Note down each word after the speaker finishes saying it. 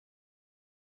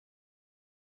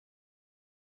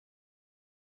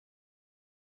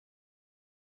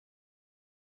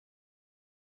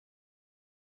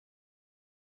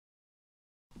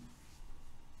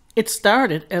It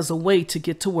started as a way to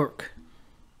get to work.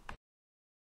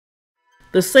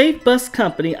 The Safe Bus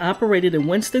Company operated in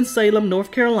Winston-Salem,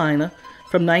 North Carolina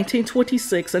from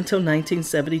 1926 until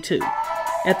 1972.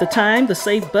 At the time the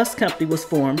Safe Bus Company was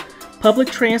formed, public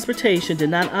transportation did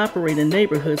not operate in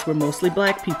neighborhoods where mostly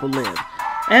black people lived.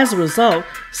 As a result,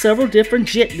 several different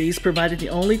jitneys provided the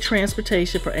only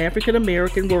transportation for African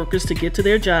American workers to get to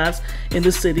their jobs in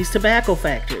the city's tobacco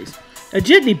factories. A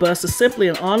jitney bus is simply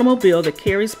an automobile that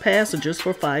carries passengers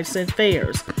for 5-cent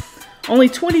fares. Only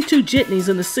 22 jitneys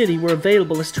in the city were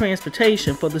available as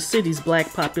transportation for the city's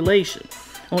black population.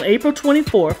 On April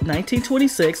 24,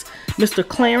 1926, Mr.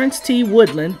 Clarence T.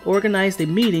 Woodland organized a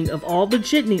meeting of all the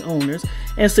jitney owners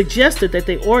and suggested that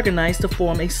they organize to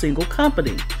form a single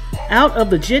company. Out of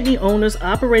the jitney owners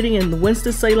operating in the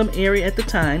Winston-Salem area at the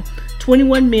time,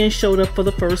 21 men showed up for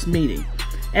the first meeting.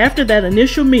 After that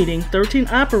initial meeting, 13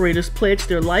 operators pledged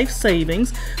their life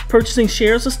savings, purchasing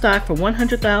shares of stock for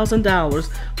 $100,000,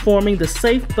 forming the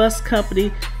Safe Bus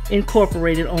Company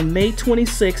Incorporated on May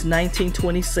 26,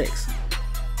 1926.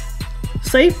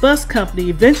 Safe Bus Company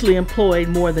eventually employed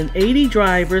more than 80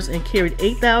 drivers and carried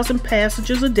 8,000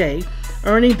 passengers a day,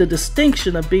 earning the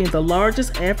distinction of being the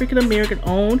largest African American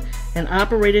owned and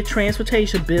operated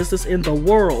transportation business in the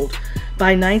world.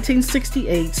 By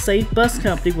 1968, Safe Bus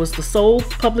Company was the sole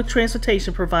public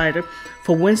transportation provider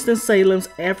for Winston-Salem's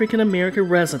African American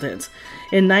residents.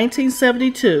 In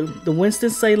 1972, the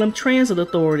Winston-Salem Transit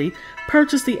Authority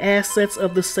purchased the assets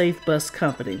of the Safe Bus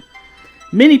Company.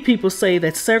 Many people say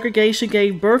that segregation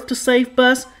gave birth to Safe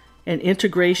Bus and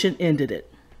integration ended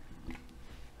it.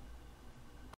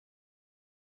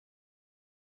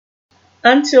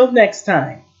 Until next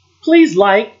time, please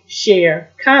like,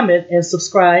 share, comment, and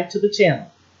subscribe to the channel.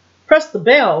 Press the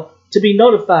bell to be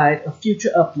notified of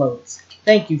future uploads.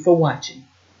 Thank you for watching.